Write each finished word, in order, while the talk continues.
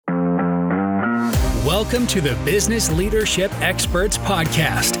Welcome to the Business Leadership Experts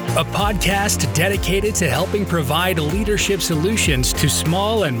Podcast, a podcast dedicated to helping provide leadership solutions to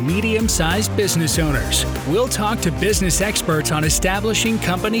small and medium-sized business owners. We'll talk to business experts on establishing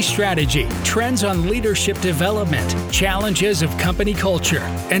company strategy, trends on leadership development, challenges of company culture,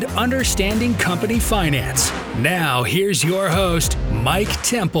 and understanding company finance. Now, here's your host, Mike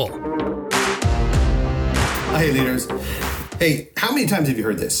Temple. Hey, leaders. Hey, how many times have you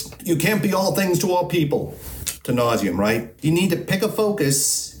heard this? You can't be all things to all people. To nauseam, right? You need to pick a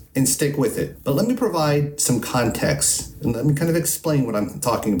focus and stick with it. But let me provide some context and let me kind of explain what I'm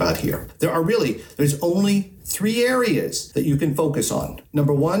talking about here. There's only 3 areas that you can focus on.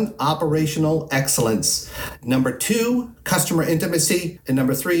 Number 1, operational excellence. Number 2, customer intimacy. And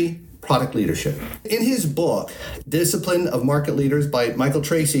number 3, product leadership. In his book, Discipline of Market Leaders by Michael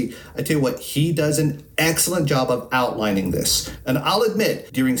Tracy, I tell you what, he does an excellent job of outlining this. And I'll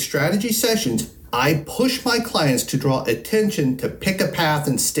admit, during strategy sessions, I push my clients to draw attention to pick a path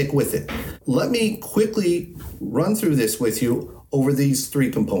and stick with it. Let me quickly run through this with you over these 3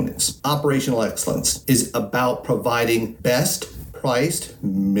 components. Operational excellence is about providing best priced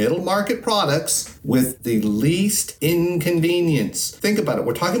middle market products with the least inconvenience. Think about it.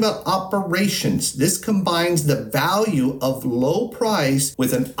 We're talking about operations. This combines the value of low price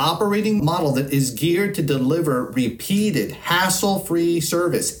with an operating model that is geared to deliver repeated, hassle-free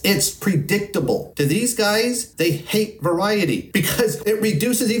service. It's predictable. To these guys, they hate variety because it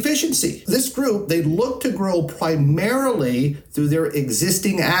reduces efficiency. This group, they look to grow primarily through their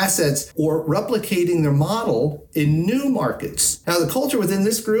existing assets or replicating their model in new markets. Now, the culture within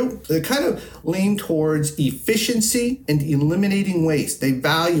this group, they kind of lean towards efficiency and eliminating waste. They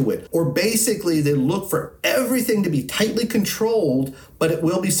value it. Or basically, they look for everything to be tightly controlled, but it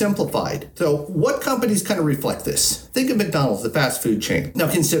will be simplified. So what companies kind of reflect this? Think of McDonald's, the fast food chain. Now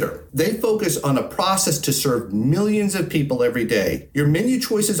consider, they focus on a process to serve millions of people every day. Your menu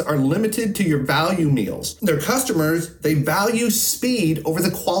choices are limited to your value meals. Their customers, they value speed over the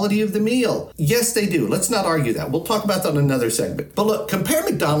quality of the meal. Yes, they do. Let's not argue that. We'll talk about that in another segment. But look, compare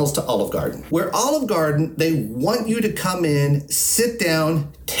McDonald's to Olive Garden. Where Olive Garden, they want you to come in, sit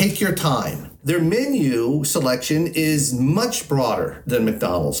down, take your time. Their menu selection is much broader than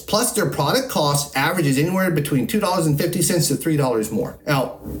McDonald's. Plus, their product cost averages anywhere between $2.50 to $3 more.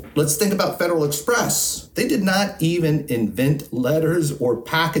 Now, let's think about Federal Express. They did not even invent letters or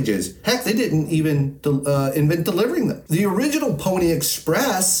packages. Heck, they didn't even invent delivering them. The original Pony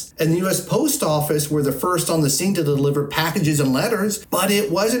Express and the U.S. Post Office were the first on the scene to deliver packages and letters, but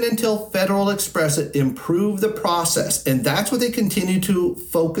it wasn't until Federal Express that improved the process, and that's what they continue to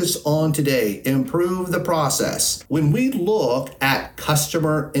focus on today. Improve the process. When we look at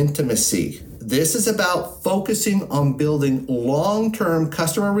customer intimacy, this is about focusing on building long-term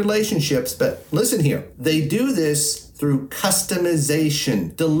customer relationships. But listen here, they do this through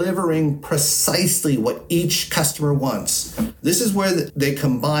customization, delivering precisely what each customer wants. This is where they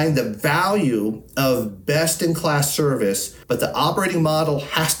combine the value of best-in-class service, but the operating model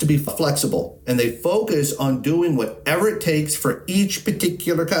has to be flexible, and they focus on doing whatever it takes for each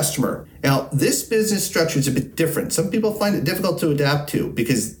particular customer. Now, this business structure is a bit different. Some people find it difficult to adapt to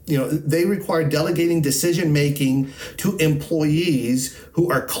because, they require delegating decision-making to employees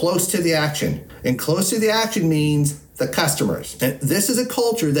who are close to the action. And close to the action means the customers. And this is a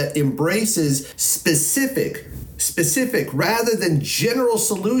culture that embraces specific rather than general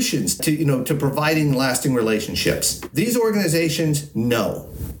solutions to providing lasting relationships. These organizations know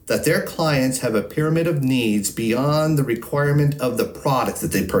that their clients have a pyramid of needs beyond the requirement of the product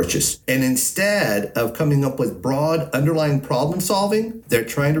that they purchase. And instead of coming up with broad underlying problem solving, they're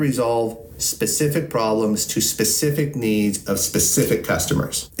trying to resolve specific problems to specific needs of specific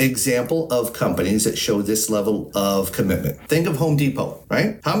customers. Example of companies that show this level of commitment. Think of Home Depot,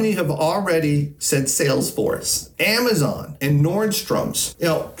 right? How many have already said Salesforce, Amazon, and Nordstrom's?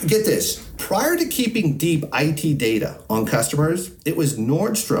 Get this. Prior to keeping deep IT data on customers, it was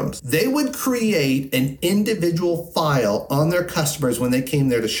Nordstrom's. They would create an individual file on their customers when they came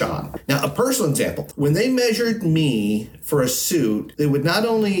there to shop. Now, a personal example, when they measured me for a suit, they would not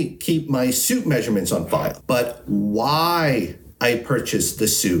only keep my suit measurements on file, but why I purchased the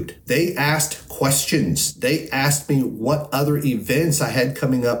suit. They asked questions. They asked me what other events I had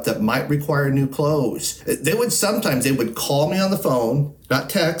coming up that might require new clothes. They would call me on the phone, not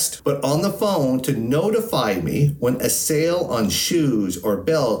text, but on the phone to notify me when a sale on shoes or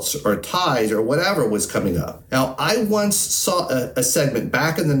belts or ties or whatever was coming up. Now, I once saw a segment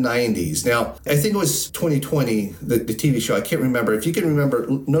back in the 90s. Now, I think it was 2020, the TV show. I can't remember. If you can remember,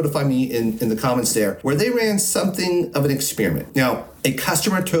 notify me in the comments there, where they ran something of an experiment. Now, A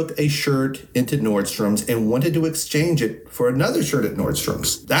customer took a shirt into Nordstrom's and wanted to exchange it for another shirt at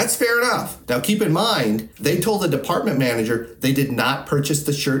Nordstrom's. That's fair enough. Now keep in mind, they told the department manager they did not purchase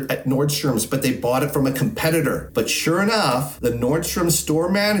the shirt at Nordstrom's, but they bought it from a competitor. But sure enough, the Nordstrom store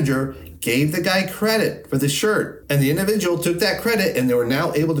manager gave the guy credit for the shirt, and the individual took that credit and they were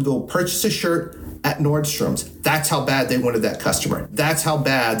now able to go purchase a shirt at Nordstrom's. That's how bad they wanted that customer. That's how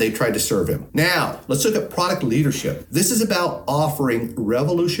bad they tried to serve him. Now, let's look at product leadership. This is about offering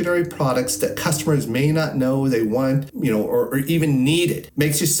revolutionary products that customers may not know they want, or even needed.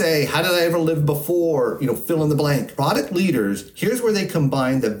 Makes you say, how did I ever live before? Fill in the blank. Product leaders, here's where they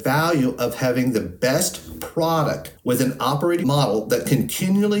combine the value of having the best product with an operating model that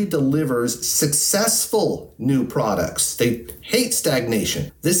continually delivers successful new products. They hate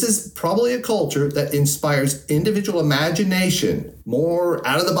stagnation. This is probably a culture that inspires individual imagination, more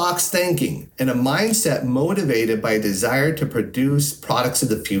out-of-the-box thinking, and a mindset motivated by a desire to produce products of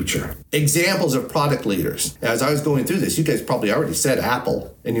the future. Examples of product leaders. As I was going through this, you guys probably already said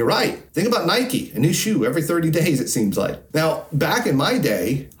Apple, and you're right. Think about Nike, a new shoe every 30 days, it seems like. Now, back in my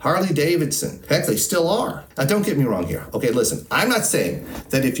day, Harley Davidson, heck, they still are. Now, don't get me wrong here. Okay, listen, I'm not saying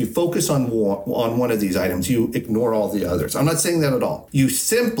that if you focus on one of these items, you ignore all the others. I'm not saying that at all. You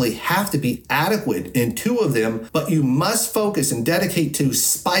simply have to be adequate in two of them, but you must focus and dedicate to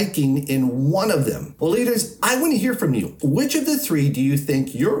spiking in one of them. Well, leaders, I want to hear from you. Which of the three do you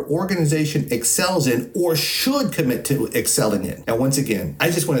think your organization excels in or should commit to excelling in? Now, once again,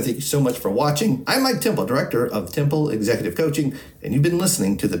 I just want to thank you so much for watching. I'm Mike Temple, Director of Temple Executive Coaching, and you've been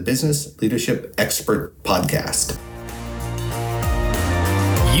listening to the Business Leadership Expert Podcast.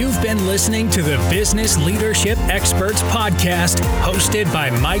 You've been listening to the Business Leadership Experts Podcast, hosted by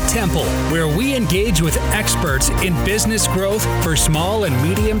Mike Temple, where we engage with experts in business growth for small and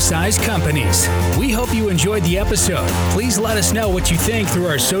medium-sized companies. We hope you enjoyed the episode. Please let us know what you think through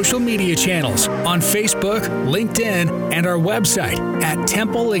our social media channels on Facebook, LinkedIn, and our website at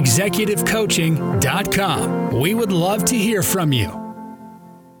templeexecutivecoaching.com. We would love to hear from you.